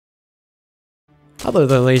Hello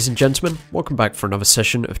there, ladies and gentlemen, welcome back for another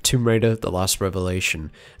session of Tomb Raider: The Last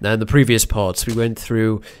Revelation. Now in the previous parts we went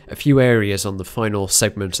through a few areas on the final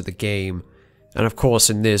segment of the game, and of course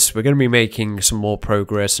in this we're going to be making some more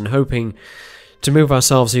progress and hoping to move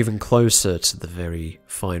ourselves even closer to the very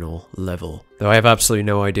final level. Though I have absolutely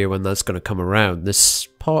no idea when that's going to come around. This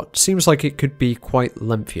part seems like it could be quite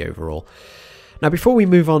lengthy overall. Now before we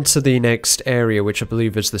move on to the next area, which I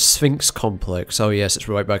believe is the Sphinx Complex, oh yes, it's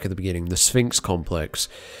right back at the beginning, the Sphinx Complex,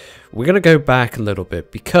 we're going to go back a little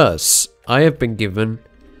bit because I have been given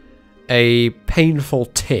a painful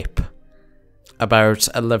tip about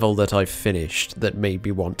a level that I've finished that made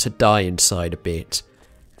me want to die inside a bit.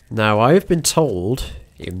 Now I have been told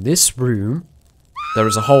in this room there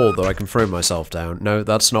is a hole that I can throw myself down. No,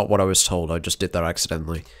 that's not what I was told, I just did that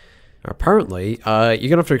accidentally. Apparently, you're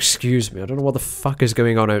gonna have to excuse me, I don't know what the fuck is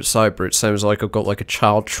going on outside, but it sounds like I've got like a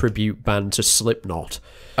child tribute band to Slipknot.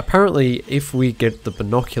 Apparently, if we get the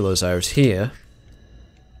binoculars out here,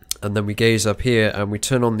 and then we gaze up here, and we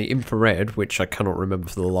turn on the infrared, which I cannot remember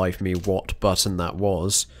for the life of me what button that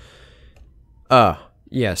was.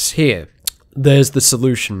 Yes, here. There's the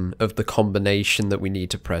solution of the combination that we need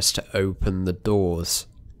to press to open the doors.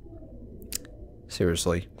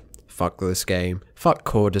 Seriously. Fuck this game. Fuck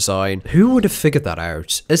core design. Who would have figured that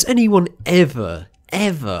out? Has anyone ever,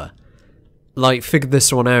 like, figured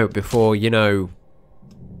this one out before, you know,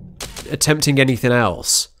 attempting anything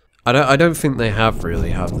else? I don't think they have really,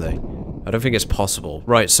 have they? I don't think it's possible.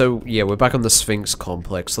 Right, so, yeah, we're back on the Sphinx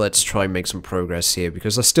Complex. Let's try and make some progress here,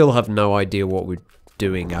 because I still have no idea what we're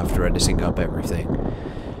doing after editing up everything.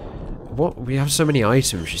 What? We have so many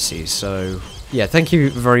items, you see, so... Yeah, thank you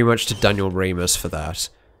very much to Daniel Ramos for that.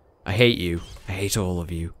 I hate you. I hate all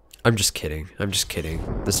of you. I'm just kidding. I'm just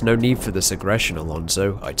kidding. There's no need for this aggression,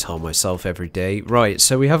 Alonso. I tell myself every day. Right,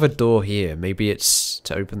 so we have a door here. Maybe it's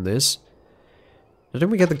to open this?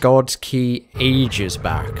 Didn't we get the God's Key ages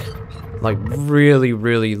back? Like, really,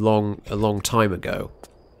 really a long time ago.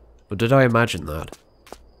 Or did I imagine that?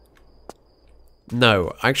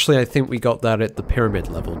 No, actually I think we got that at the pyramid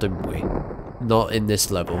level, didn't we? Not in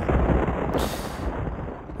this level.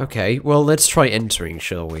 Okay, well, let's try entering,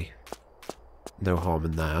 shall we? No harm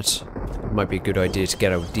in that. Might be a good idea to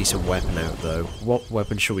get a decent weapon out, though. What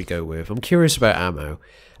weapon shall we go with? I'm curious about ammo.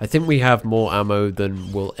 I think we have more ammo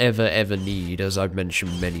than we'll ever need, as I've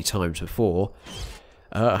mentioned many times before.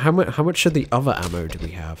 How much of the other ammo do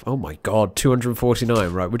we have? Oh my god,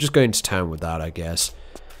 249. Right, we're just going to town with that, I guess.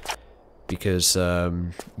 Because,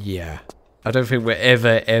 yeah. I don't think we're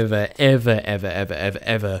ever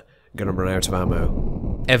gonna run out of ammo.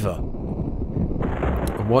 Ever.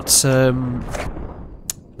 And what's,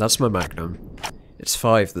 that's my Magnum. It's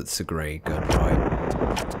 5 that's a grey gun,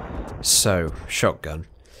 right? So, shotgun.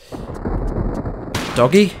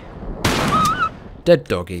 Doggy? Dead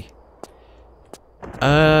doggy.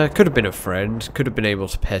 Could have been a friend, could have been able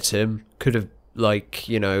to pet him, could have, like,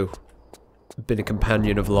 you know, been a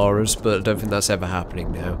companion of Lara's, but I don't think that's ever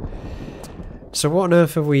happening now. So what on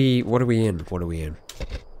earth are we, what are we in?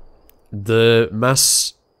 The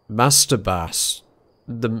Mastabas.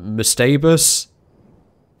 The Mastabas?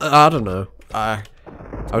 I don't know. I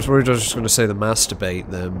was worried I was just going to say the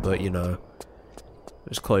masturbate then, but you know.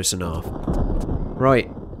 It's close enough.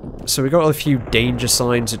 Right. So we got a few danger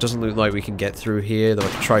signs. It doesn't look like we can get through here, though I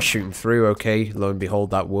can try shooting through. Okay, lo and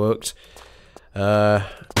behold, that worked. And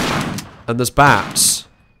there's bats,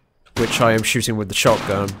 which I am shooting with the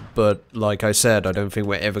shotgun, but like I said, I don't think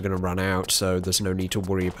we're ever going to run out, so there's no need to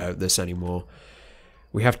worry about this anymore.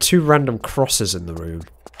 We have 2 random crosses in the room.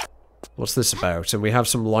 What's this about? And we have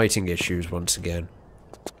some lighting issues once again.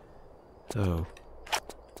 Oh.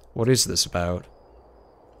 What is this about?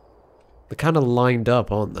 They're kind of lined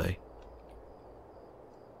up, aren't they?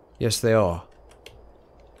 Yes, they are.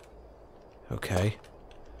 Okay.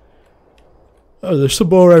 Oh, there's some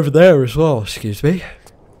more over there as well, excuse me.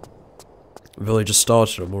 I've only just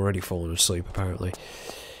started, I'm already falling asleep, apparently.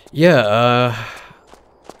 Yeah,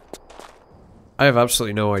 I have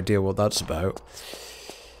absolutely no idea what that's about.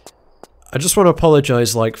 I just want to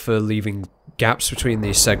apologise, like, for leaving gaps between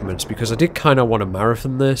these segments, because I did kind of want to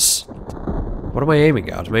marathon this. What am I aiming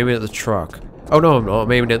at? I'm aiming at the truck. Oh, no, I'm not.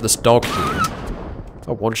 I'm aiming at this dog here.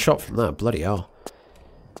 Oh, 1 shot from that. Bloody hell.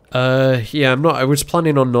 Yeah, I was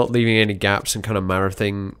planning on not leaving any gaps and kind of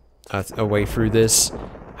marathoning a way through this.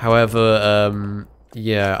 However,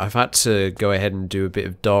 yeah, I've had to go ahead and do a bit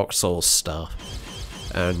of Dark Souls stuff.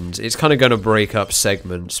 And it's kind of going to break up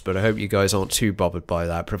segments, but I hope you guys aren't too bothered by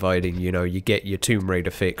that, providing, you know, you get your Tomb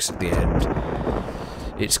Raider fix at the end.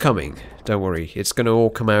 It's coming. Don't worry. It's going to all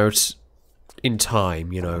come out in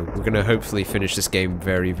time, you know. We're going to hopefully finish this game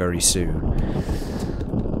very, very soon.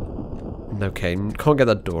 Okay, can't get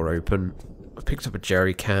that door open. I picked up a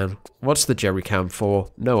jerry can. What's the jerry can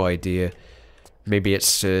for? No idea. Maybe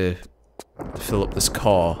it's to fill up this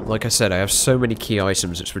car. Like I said, I have so many key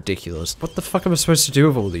items, it's ridiculous. What the fuck am I supposed to do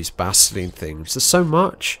with all these bastarding things? There's so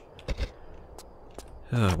much.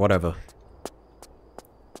 Whatever.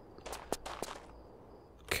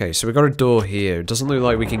 Okay, so we got a door here. It doesn't look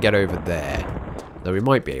like we can get over there. Though we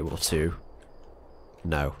might be able to.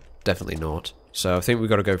 No, definitely not. So I think we've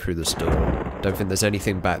got to go through this door. Don't think there's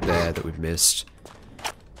anything back there that we've missed.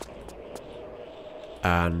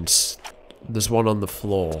 And there's one on the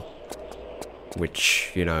floor.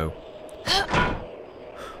 Which, you know...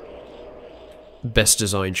 best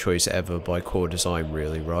design choice ever by Core Design,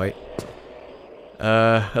 really, right?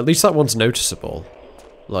 At least that one's noticeable.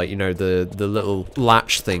 Like, you know, the little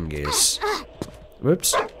latch thing is.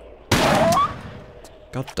 Whoops.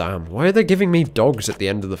 God damn, why are they giving me dogs at the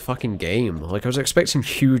end of the fucking game? Like, I was expecting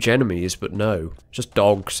huge enemies, but no. Just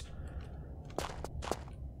dogs.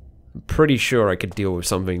 I'm pretty sure I could deal with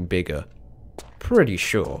something bigger. Pretty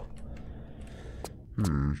sure.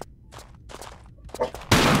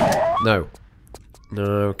 No.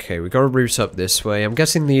 Okay, we got a route up this way. I'm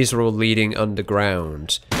guessing these are all leading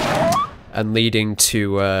underground. And leading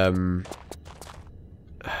to,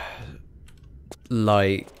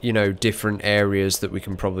 like, you know, different areas that we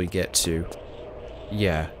can probably get to.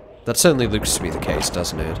 Yeah, that certainly looks to be the case,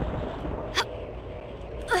 doesn't it?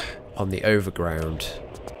 On the overground.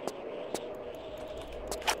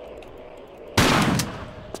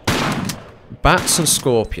 Bats and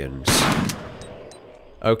scorpions.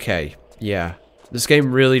 Okay, yeah. This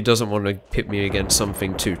game really doesn't want to pit me against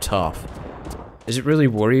something too tough. Is it really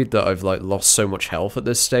worried that I've, like, lost so much health at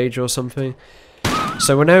this stage or something?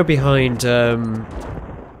 So we're now behind,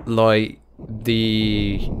 like,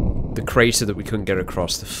 the crater that we couldn't get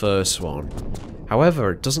across, the first one.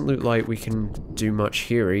 However, it doesn't look like we can do much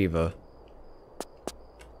here either.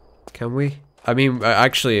 Can we? I mean,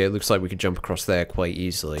 actually, it looks like we could jump across there quite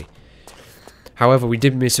easily. However, we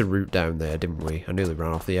did miss a route down there, didn't we? I nearly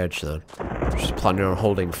ran off the edge then. Just planning on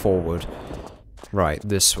holding forward. Right,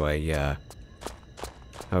 this way, yeah.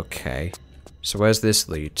 Okay. So where's this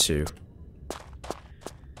lead to?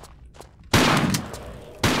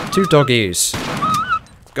 2 doggies.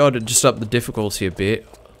 God, it just upped the difficulty a bit.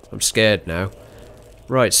 I'm scared now.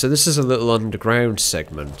 Right, so this is a little underground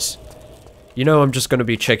segment. You know, I'm just going to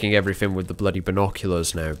be checking everything with the bloody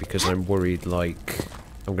binoculars now because I'm worried, like,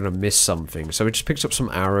 I'm going to miss something. So we just picked up some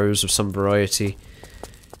arrows of some variety.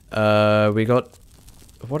 We got...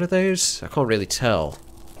 what are those? I can't really tell.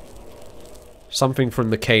 Something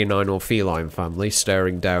from the canine or feline family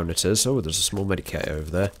staring down at us. Oh, there's a small medikit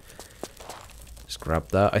over there. Let's grab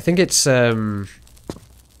that. I think it's,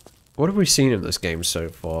 what have we seen in this game so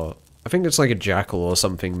far? I think it's like a jackal or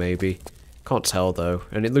something, maybe. Can't tell, though.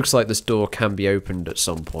 And it looks like this door can be opened at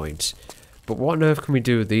some point. But what on earth can we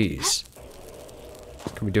do with these?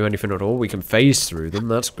 Can we do anything at all? We can phase through them,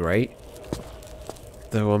 that's great.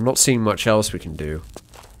 Though I'm not seeing much else we can do.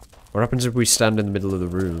 What happens if we stand in the middle of the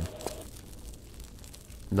room?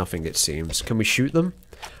 Nothing, it seems. Can we shoot them?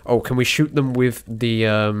 Oh, can we shoot them with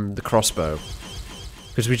the crossbow?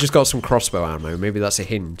 Because we just got some crossbow ammo. Maybe that's a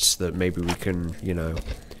hint that maybe we can, you know...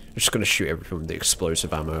 I'm just going to shoot everything with the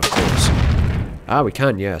explosive ammo, of course. Ah, we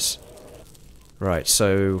can, yes. Right,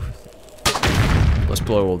 so... let's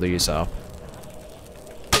blow all these up.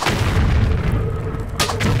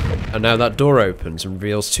 And now that door opens and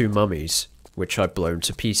reveals 2 mummies, which I've blown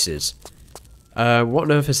to pieces. What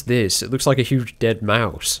on earth is this? It looks like a huge dead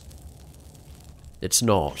mouse. It's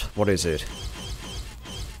not. What is it?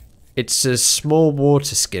 It's a small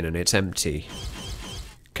water skin and it's empty.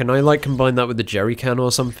 Can I, like, combine that with the jerry can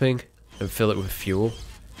or something? And fill it with fuel?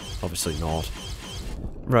 Obviously not.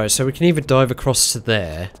 Right, so we can either dive across to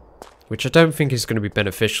there, which I don't think is going to be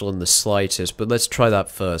beneficial in the slightest, but let's try that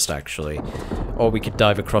first, actually. Or we could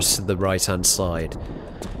dive across to the right-hand side.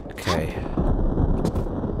 Okay.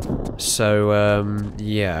 So,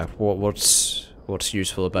 yeah, what's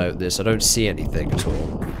useful about this? I don't see anything at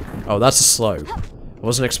all. Oh, that's a slope. I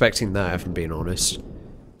wasn't expecting that, if I'm being honest.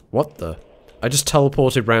 What the? I just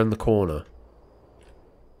teleported round the corner.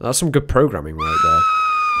 That's some good programming right there.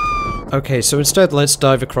 Okay, so instead let's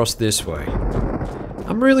dive across this way.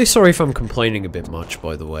 I'm really sorry if I'm complaining a bit much,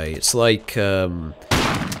 by the way. It's like,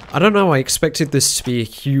 I don't know, I expected this to be a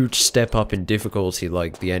huge step up in difficulty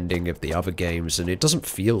like the ending of the other games, and it doesn't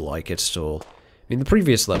feel like it at all. I mean, the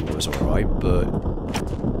previous level was alright,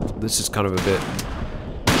 but this is kind of a bit...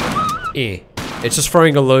 eh. It's just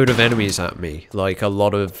throwing a load of enemies at me, like a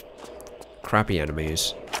lot of crappy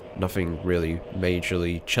enemies. Nothing really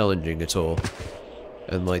majorly challenging at all.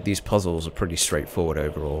 And, like, these puzzles are pretty straightforward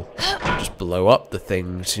overall. Just blow up the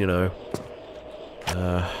things, you know.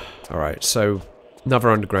 Alright, so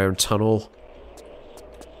another underground tunnel.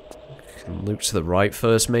 Can loop to the right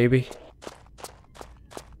first, maybe.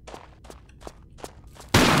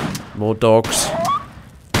 More dogs.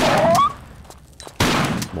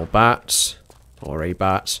 More bats. Or a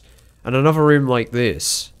bat. And another room like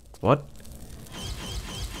this. What?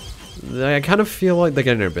 I kind of feel like they're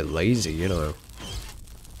getting a bit lazy, you know.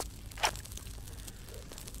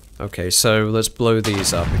 Okay, so let's blow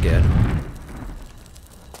these up again.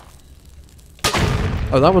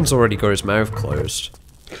 Oh, that one's already got his mouth closed.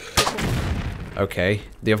 Okay,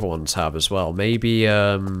 the other ones have as well. Maybe,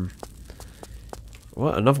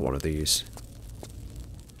 what? Another one of these.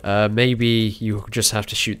 Maybe you just have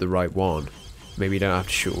to shoot the right one. Maybe you don't have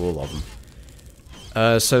to shoot all of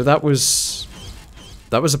them. So that was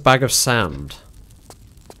a bag of sand.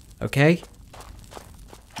 Okay?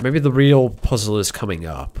 Maybe the real puzzle is coming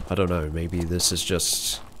up. I don't know, maybe this is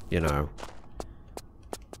just, you know,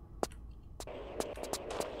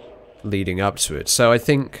 leading up to it. So I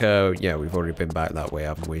think, yeah, we've already been back that way,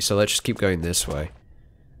 haven't we? So let's just keep going this way.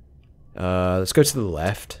 Let's go to the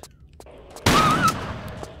left.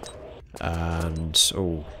 And,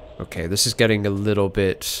 oh, okay, this is getting a little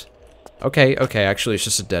bit... Okay, actually it's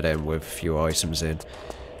just a dead end with a few items in.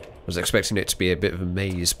 I was expecting it to be a bit of a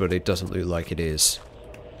maze, but it doesn't look like it is.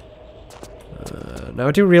 Now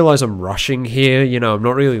I do realise I'm rushing here, you know, I'm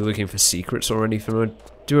not really looking for secrets or anything. I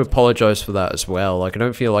do apologise for that as well. Like, I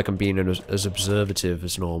don't feel like I'm being as observative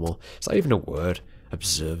as normal. Is that even a word?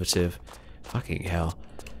 Observative. Fucking hell.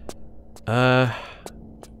 Yeah,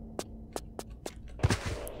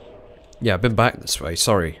 I've been back this way,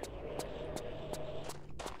 sorry.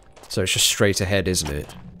 So it's just straight ahead, isn't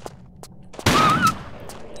it?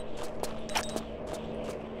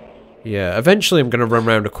 Yeah, eventually I'm gonna run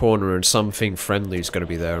around a corner and something friendly is gonna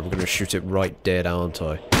be there. I'm gonna shoot it right dead, aren't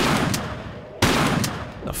I?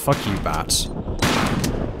 Now, fuck you, bats.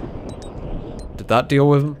 Did that deal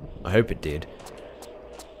with them? I hope it did.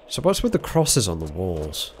 So what's with the crosses on the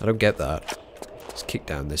walls? I don't get that. Let's kick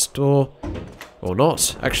down this door. Or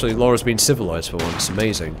not. Actually, Laura's been civilized for once.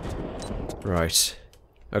 Amazing. Right.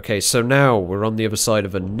 Okay, so now we're on the other side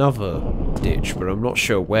of another ditch, but I'm not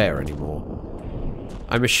sure where anymore.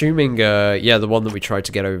 I'm assuming, yeah, the one that we tried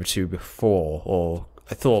to get over to before, or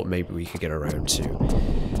I thought maybe we could get around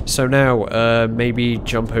to. So now, maybe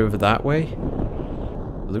jump over that way?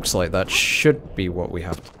 Looks like that should be what we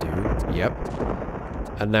have to do. Yep.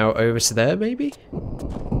 And now over to there, maybe?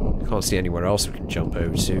 Can't see anywhere else we can jump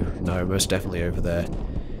over to. No, most definitely over there.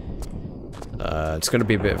 It's going to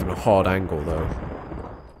be a bit of a hard angle, though.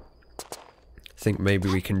 I think maybe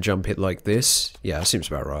we can jump it like this. Yeah, seems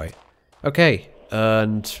about right. Okay,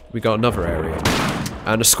 and we got another area.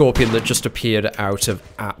 And a scorpion that just appeared out of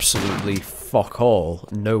absolutely fuck all,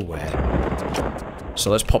 nowhere. So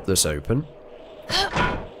let's pop this open.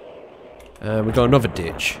 And we got another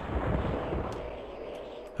ditch.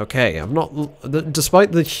 Okay, I've not...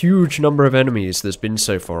 Despite the huge number of enemies there's been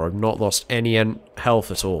so far, I've not lost any health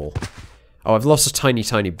at all. Oh, I've lost a tiny,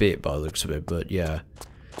 tiny bit by the looks of it, but yeah.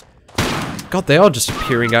 God, they are just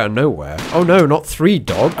appearing out of nowhere. Oh no, not 3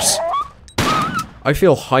 dogs! I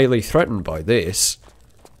feel highly threatened by this.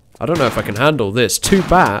 I don't know if I can handle this. 2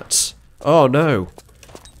 bats? Oh no.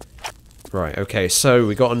 Right, okay, so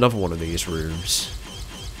we got another one of these rooms.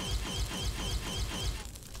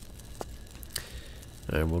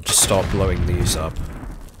 And we'll just start blowing these up.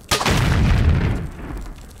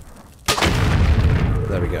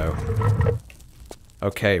 There we go.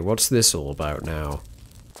 Okay, what's this all about now?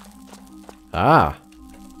 Ah!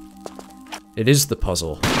 It is the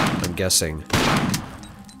puzzle, I'm guessing.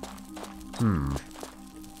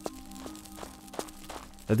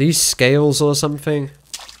 Are these scales or something?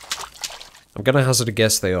 I'm gonna hazard a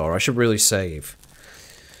guess they are. I should really save.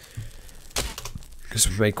 Because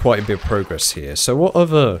we've made quite a bit of progress here. So what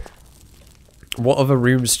other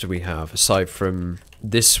rooms do we have aside from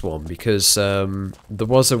this one? Because there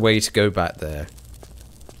was a way to go back there.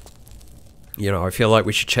 You know, I feel like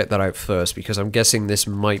we should check that out first because I'm guessing this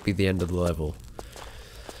might be the end of the level.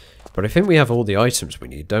 But I think we have all the items we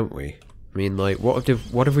need, don't we? I mean, like, what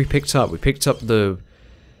have we picked up? We picked up the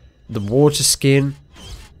water skin,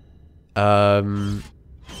 the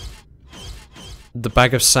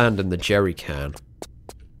bag of sand and the jerry can.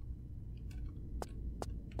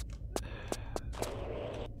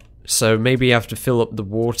 So maybe you have to fill up the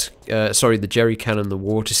the jerry can and the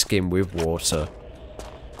water skin with water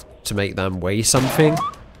to make them weigh something,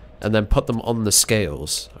 and then put them on the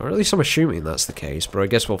scales. Or at least I'm assuming that's the case, but I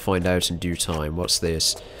guess we'll find out in due time. What's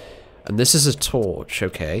this? And this is a torch,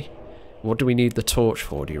 okay. What do we need the torch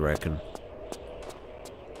for, do you reckon?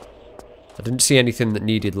 I didn't see anything that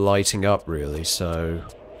needed lighting up, really, so...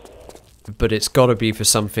 But it's gotta be for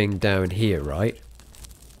something down here, right?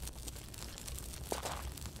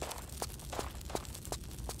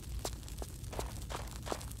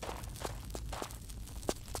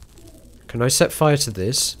 Can I set fire to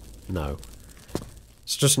this? No.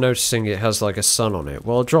 It's just noticing it has like a sun on it.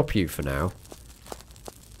 Well, I'll drop you for now.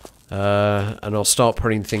 And I'll start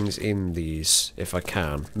putting things in these, if I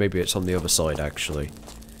can. Maybe it's on the other side, actually.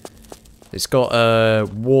 It's got,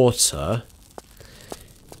 water,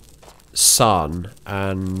 sun,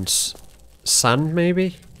 and sand,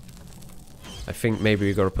 maybe? I think maybe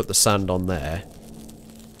we've got to put the sand on there.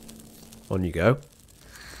 On you go.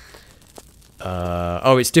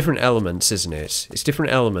 Oh, it's different elements, isn't it? It's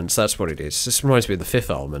different elements, that's what it is. This reminds me of the fifth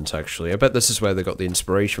element, actually. I bet this is where they got the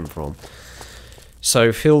inspiration from.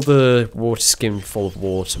 So, fill the water skin full of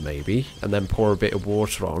water, maybe, and then pour a bit of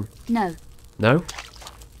water on. No. No?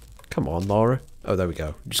 Come on, Lara. Oh, there we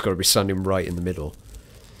go. Just got to be standing right in the middle.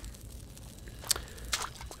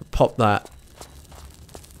 Pop that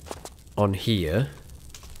on here.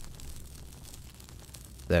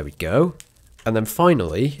 There we go. And then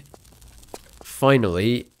finally,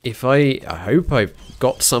 if I hope I've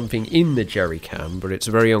got something in the jerry can, but it's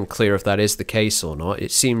very unclear if that is the case or not.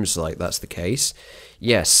 It seems like that's the case.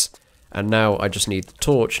 Yes. And now I just need the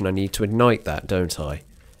torch and I need to ignite that, don't I?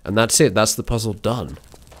 And that's it. That's the puzzle done.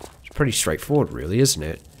 It's pretty straightforward, really, isn't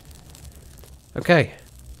it? Okay.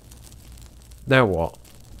 Now what?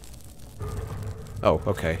 Oh,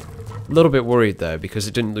 okay. A little bit worried there because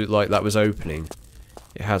it didn't look like that was opening.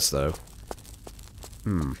 It has, though.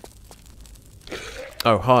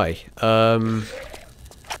 Oh, hi.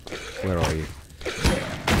 Where are you?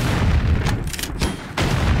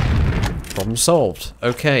 Problem solved.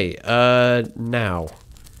 Okay, now.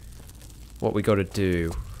 What we gotta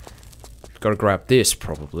do. Gotta grab this,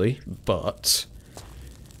 probably, but...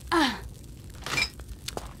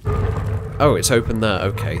 Oh, it's open there.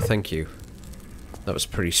 Okay, thank you. That was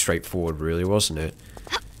pretty straightforward, really, wasn't it?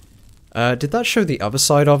 Did that show the other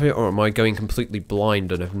side of it, or am I going completely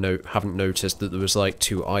blind and haven't noticed that there was like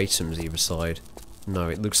 2 items either side? No,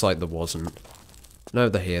 it looks like there wasn't. No,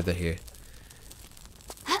 they're here, they're here.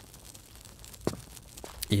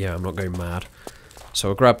 Yeah, I'm not going mad. So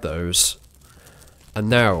I'll grab those. And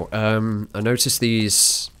now, I noticed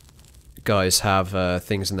these guys have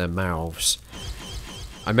things in their mouths.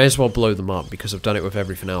 I may as well blow them up because I've done it with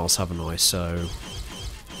everything else, haven't I? So...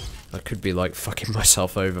 I could be, like, fucking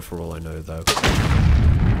myself over for all I know, though.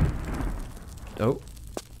 Oh.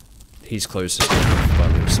 He's closed his mouth by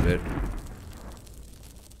the looks of it.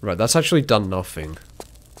 Right, that's actually done nothing.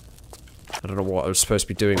 I don't know what I was supposed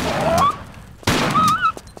to be doing with that.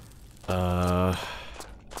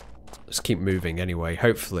 Let's keep moving anyway.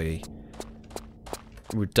 Hopefully,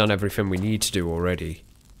 we've done everything we need to do already.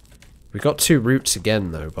 We got 2 routes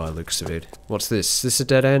again, though, by the looks of it. What's this? Is this a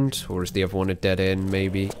dead end? Or is the other one a dead end,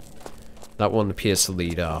 maybe? That one appears to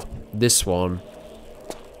lead up. This one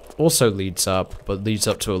also leads up, but leads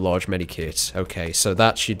up to a large medikit. Okay, so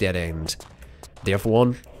that's your dead end. The other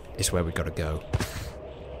one is where we gotta go.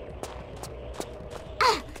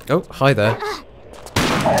 Oh, hi there.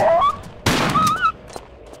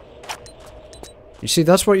 You see,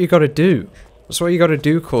 that's what you gotta do. That's what you gotta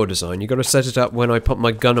do, core design. You gotta set it up when I put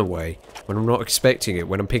my gun away. When I'm not expecting it.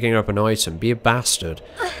 When I'm picking up an item. Be a bastard.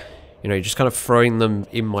 You know, you're just kind of throwing them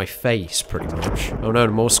in my face, pretty much. Oh no,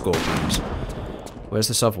 more scorpions. Where's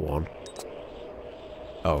this other one?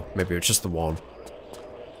 Oh, maybe it's just the one.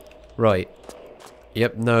 Right.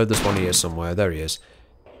 Yep, no, there's one here somewhere. There he is.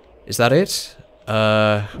 Is that it?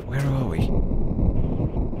 Where are we?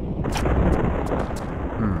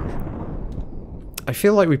 I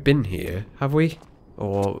feel like we've been here, have we?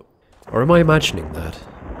 Or am I imagining that?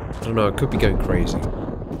 I don't know, I could be going crazy.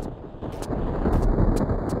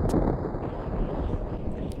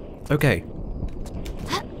 Okay.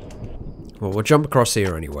 Well, we'll jump across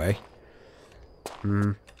here anyway.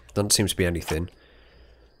 Doesn't seem to be anything.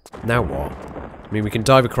 Now what? I mean, we can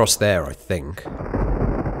dive across there, I think.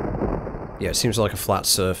 Yeah, it seems like a flat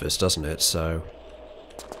surface, doesn't it? So,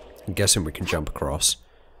 I'm guessing we can jump across.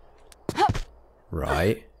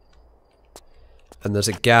 Right. And there's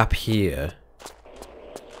a gap here.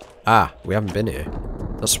 Ah, we haven't been here.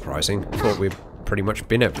 That's surprising. I thought we've pretty much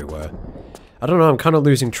been everywhere. I don't know, I'm kind of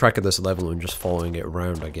losing track of this level and just following it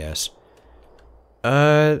around, I guess.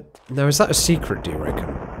 Now is that a secret, do you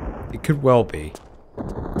reckon? It could well be.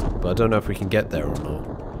 But I don't know if we can get there or not.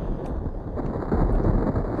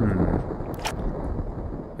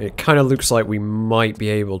 It kind of looks like we might be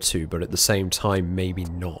able to, but at the same time, maybe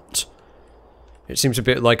not. It seems a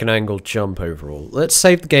bit like an angled jump overall. Let's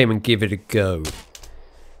save the game and give it a go.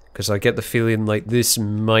 Because I get the feeling like this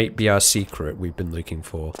might be our secret we've been looking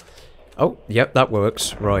for. Oh, yep, that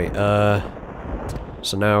works. Right,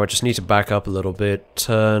 so now I just need to back up a little bit,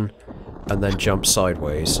 turn, and then jump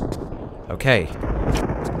sideways. Okay.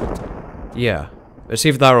 Yeah. It's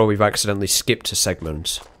either that or we've accidentally skipped a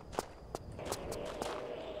segment.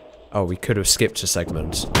 Oh, we could have skipped a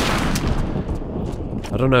segment.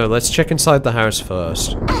 I don't know, let's check inside the house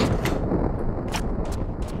first.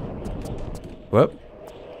 Whoop.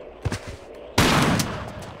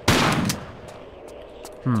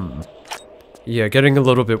 Yeah, getting a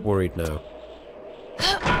little bit worried now.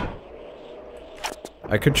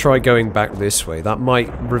 I could try going back this way. That might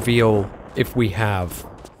reveal if we have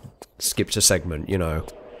skipped a segment, you know.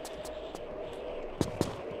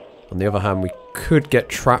 On the other hand, we could get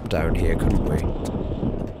trapped down here, couldn't we?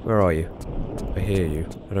 Where are you? I hear you.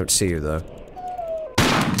 I don't see you, though.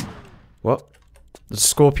 What? There's a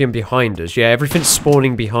scorpion behind us. Yeah, everything's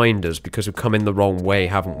spawning behind us because we've come in the wrong way,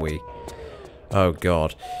 haven't we? Oh,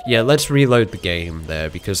 God. Yeah, let's reload the game there,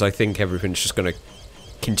 because I think everything's just going to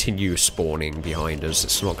continue spawning behind us.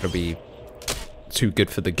 It's not going to be too good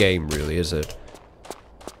for the game, really, is it?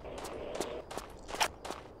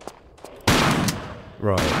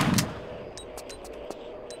 Right.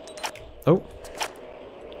 Oh.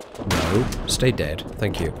 No. Stay dead.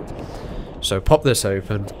 Thank you. So, pop this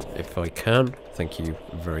open, if I can. Thank you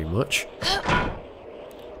very much. Now,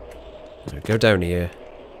 go down here.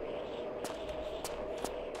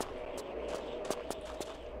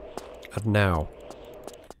 And now.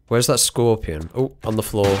 Where's that scorpion? Oh, on the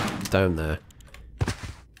floor. Down there.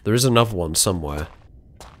 There is another one somewhere.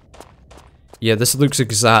 Yeah, this looks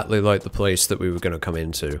exactly like the place that we were going to come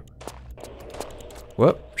into.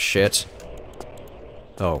 Whoop, shit.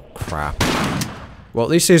 Oh, crap. Well,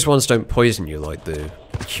 at least these ones don't poison you like the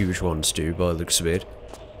huge ones do, by the looks of it.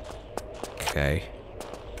 Okay.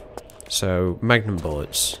 So, magnum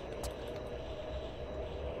bullets.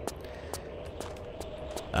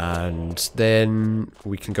 And then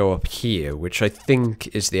we can go up here, which I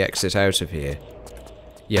think is the exit out of here.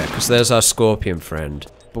 Yeah, because there's our scorpion friend.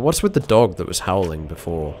 But what's with the dog that was howling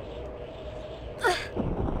before?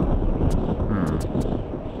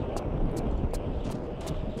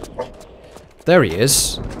 There he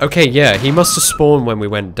is. Okay, yeah, he must have spawned when we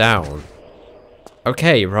went down.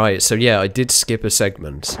 Okay, right, so yeah, I did skip a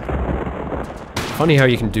segment. Funny how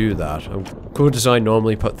you can do that. Core design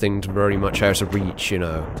normally put things very much out of reach, you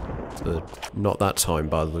know. But not that time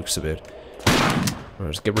by the looks of it. Right,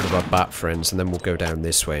 let's get rid of our bat friends and then we'll go down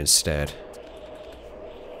this way instead.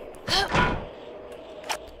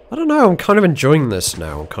 I don't know, I'm kind of enjoying this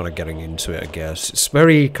now. I'm kind of getting into it, I guess. It's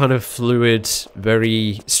very kind of fluid,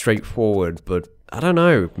 very straightforward, but I don't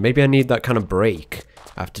know. Maybe I need that kind of break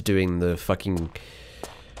after doing the fucking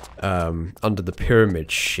under the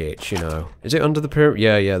pyramid shit, you know. Is it under the pyramid?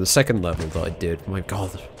 Yeah, the second level that I did. My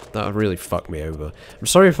god, that really fucked me over. I'm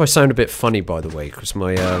sorry if I sound a bit funny, by the way, because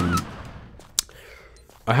my,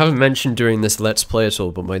 I haven't mentioned during this Let's Play at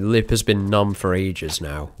all, but my lip has been numb for ages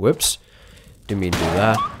now. Whoops. Didn't mean to do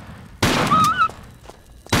that.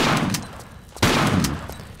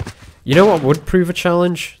 You know what would prove a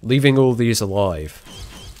challenge? Leaving all these alive.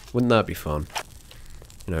 Wouldn't that be fun?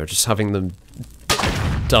 You know, just having them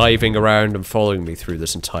diving around and following me through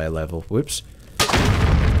this entire level. Whoops.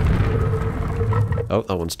 Oh,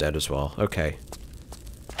 that one's dead as well. Okay.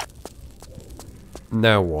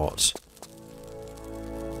 Now what?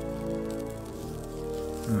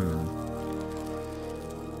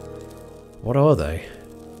 What are they?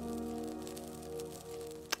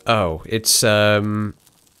 Oh, it's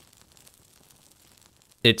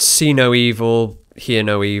see no evil, hear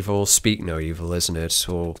no evil, speak no evil, isn't it?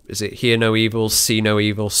 Or is it hear no evil, see no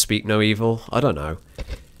evil, speak no evil? I don't know.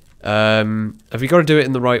 Have you got to do it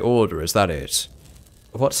in the right order? Is that it?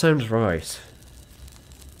 What sounds right?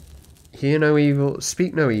 Hear no evil,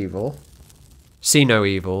 speak no evil, see no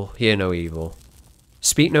evil, hear no evil.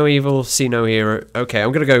 Speak no evil, see no hero. Okay,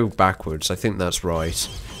 I'm gonna go backwards. I think that's right.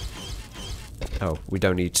 Oh, we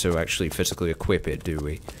don't need to actually physically equip it, do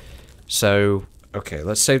we? So, okay,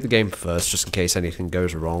 let's save the game first, just in case anything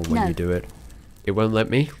goes wrong when you do it. It won't let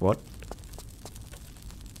me? What?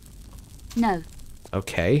 No.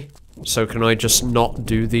 Okay. So can I just not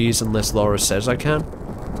do these unless Lara says I can?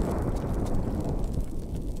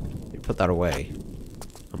 Let me put that away.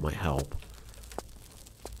 That might help.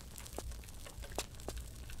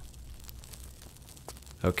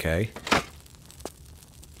 Okay.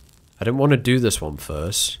 I didn't want to do this one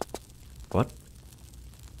first. What?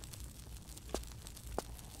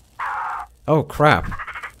 Oh, crap.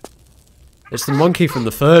 It's the monkey from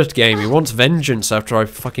the first game. He wants vengeance after I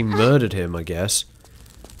fucking murdered him, I guess.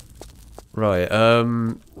 Right,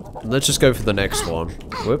 let's just go for the next one.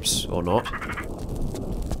 Whoops, or not.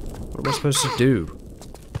 What am I supposed to do?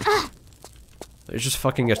 He's just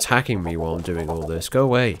fucking attacking me while I'm doing all this. Go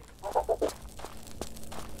away.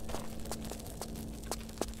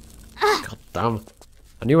 God damn.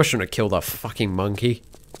 I knew I shouldn't have killed that fucking monkey.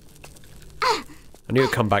 I knew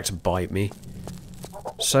it'd come back to bite me.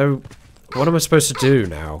 So, what am I supposed to do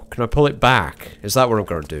now? Can I pull it back? Is that what I'm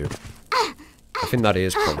gonna do? I think that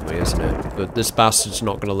is probably, isn't it? But this bastard's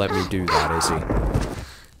not gonna let me do that, is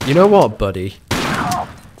he? You know what, buddy?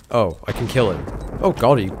 Oh, I can kill him. Oh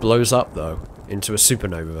god, he blows up, though. Into a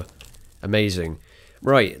supernova. Amazing.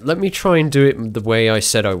 Right, let me try and do it the way I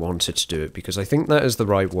said I wanted to do it, because I think that is the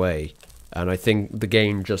right way. And I think the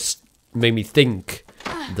game just made me think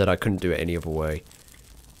that I couldn't do it any other way.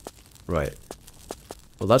 Right.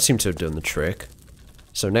 Well, that seemed to have done the trick.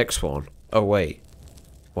 So next one. Oh, wait.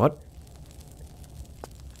 What?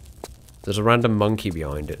 There's a random monkey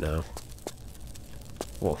behind it now.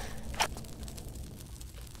 What?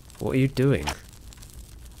 What are you doing?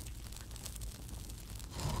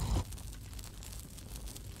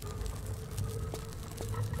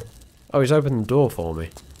 Oh, he's opened the door for me.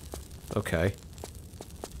 Okay.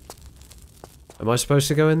 Am I supposed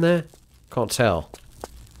to go in there? Can't tell.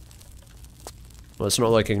 Well, it's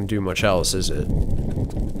not like I can do much else, is it?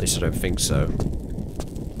 At least I don't think so.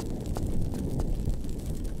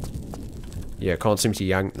 Yeah, can't seem to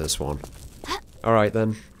yank this one. Alright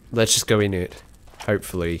then. Let's just go in it.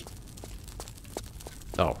 Hopefully.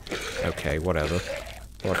 Oh. Okay, whatever.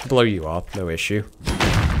 Well, I can blow you up, no issue.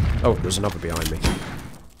 Oh, there's another behind me.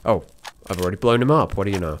 Oh. I've already blown him up, what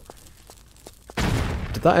do you know?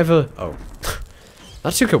 Did that ever... Oh.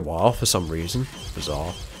 That took a while for some reason.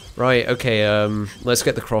 Bizarre. Right, okay, let's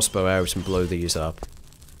get the crossbow out and blow these up.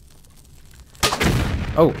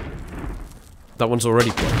 Oh! That one's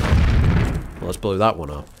already blown up. Well, let's blow that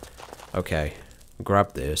one up. Okay.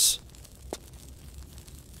 Grab this.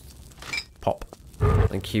 Pop.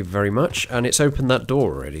 Thank you very much. And it's opened that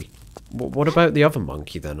door already. What about the other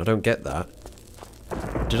monkey then? I don't get that.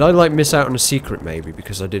 Did I, like, miss out on a secret, maybe,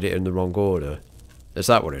 because I did it in the wrong order? Is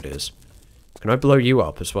that what it is? Can I blow you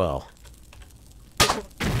up as well?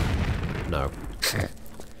 No.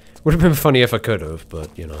 Would have been funny if I could have,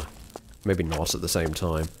 but, you know, maybe not at the same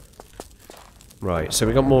time. Right, so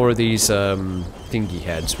we got more of these, thingy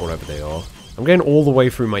heads, whatever they are. I'm going all the way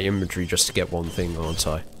through my inventory just to get one thing, aren't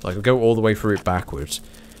I? Like, I'll go all the way through it backwards.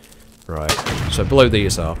 Right, so blow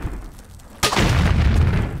these up.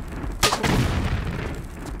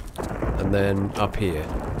 And then up here.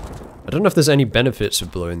 I don't know if there's any benefits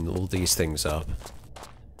of blowing all these things up.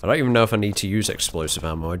 I don't even know if I need to use explosive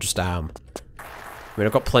ammo, I just am. I mean,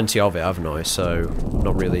 I've got plenty of it, haven't I? So,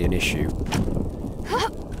 not really an issue.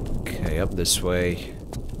 Okay, up this way.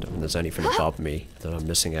 Don't think there's anything above me that I'm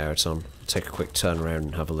missing out on. I'll take a quick turn around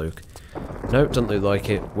and have a look. No, doesn't look like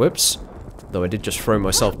it. Whoops. Though I did just throw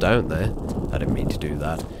myself down there. I didn't mean to do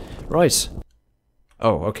that. Right.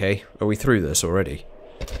 Oh, okay. Are we through this already?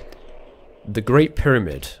 The Great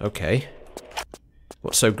Pyramid. Okay.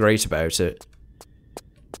 What's so great about it?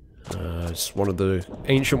 It's one of the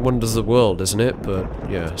ancient wonders of the world, isn't it? But,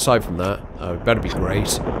 yeah, aside from that, it better be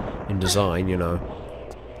great in design, you know.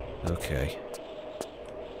 Okay.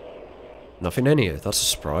 Nothing in here, that's a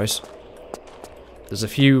surprise. There's a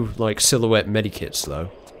few, like, silhouette medikits, though.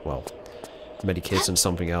 Well, medikits and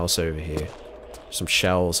something else over here. Some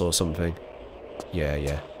shells or something. Yeah,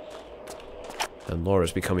 yeah. And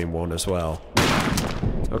Lara's becoming one as well.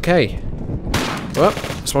 Okay. Well,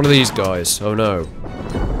 it's one of these guys. Oh no.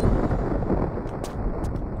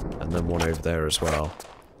 And then one over there as well.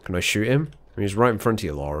 Can I shoot him? I mean, he's right in front of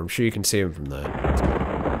you, Lara. I'm sure you can see him from there.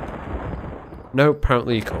 No,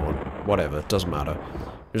 apparently you can't. Whatever, doesn't matter.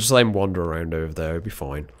 Just let him wander around over there, it'll be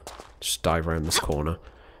fine. Just dive around this corner.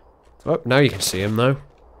 Oh, now you can see him, though.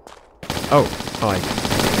 Oh, hi.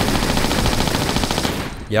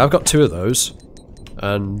 Yeah, I've got two of those.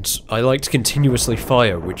 And I like to continuously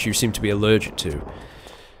fire, which you seem to be allergic to.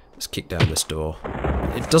 Let's kick down this door.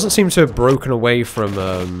 It doesn't seem to have broken away from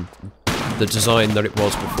the design that it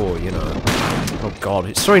was before, you know. Oh god,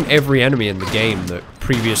 it's throwing every enemy in the game that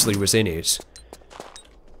previously was in it.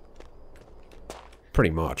 Pretty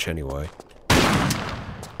much, anyway.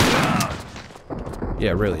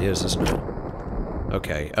 Yeah, it really is, isn't it?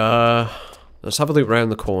 Okay, let's have a look around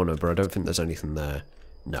the corner, but I don't think there's anything there.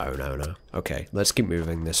 No, no, no. Okay, let's keep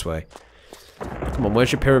moving this way. Come on,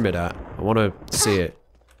 where's your pyramid at? I want to see it.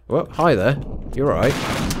 Well, hi there. You're alright.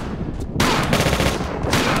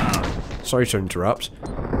 Sorry to interrupt.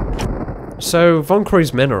 So, Von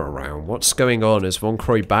Croy's men are around. What's going on? Is Von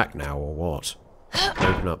Croy back now, or what?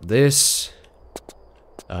 Open up this.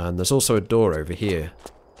 And there's also a door over here.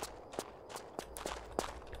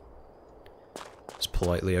 Let's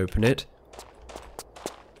politely open it.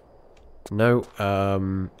 No,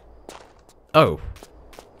 oh.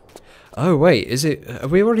 Oh, wait, is it...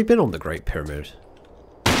 Have we already been on the Great Pyramid?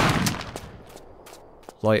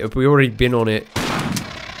 Like, have we already been on it?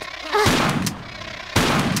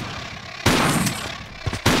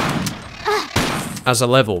 As a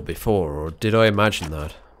level before, or did I imagine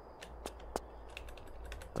that?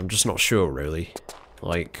 I'm just not sure, really.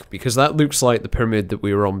 Like, because that looks like the pyramid that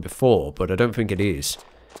we were on before, but I don't think it is.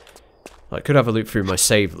 I could have a look through my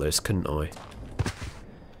save list, couldn't I?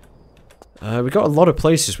 We got a lot of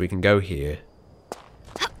places we can go here.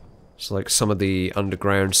 It's like some of the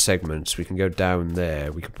underground segments. We can go down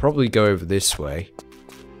there. We could probably go over this way.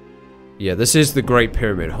 Yeah, this is the Great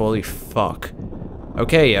Pyramid. Holy fuck.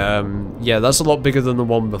 Okay, yeah, that's a lot bigger than the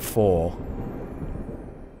one before.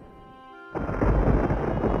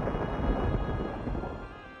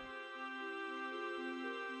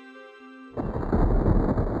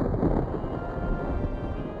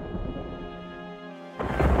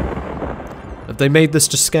 Have they made this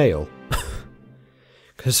to scale?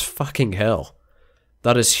 Because fucking hell.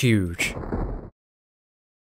 That is huge.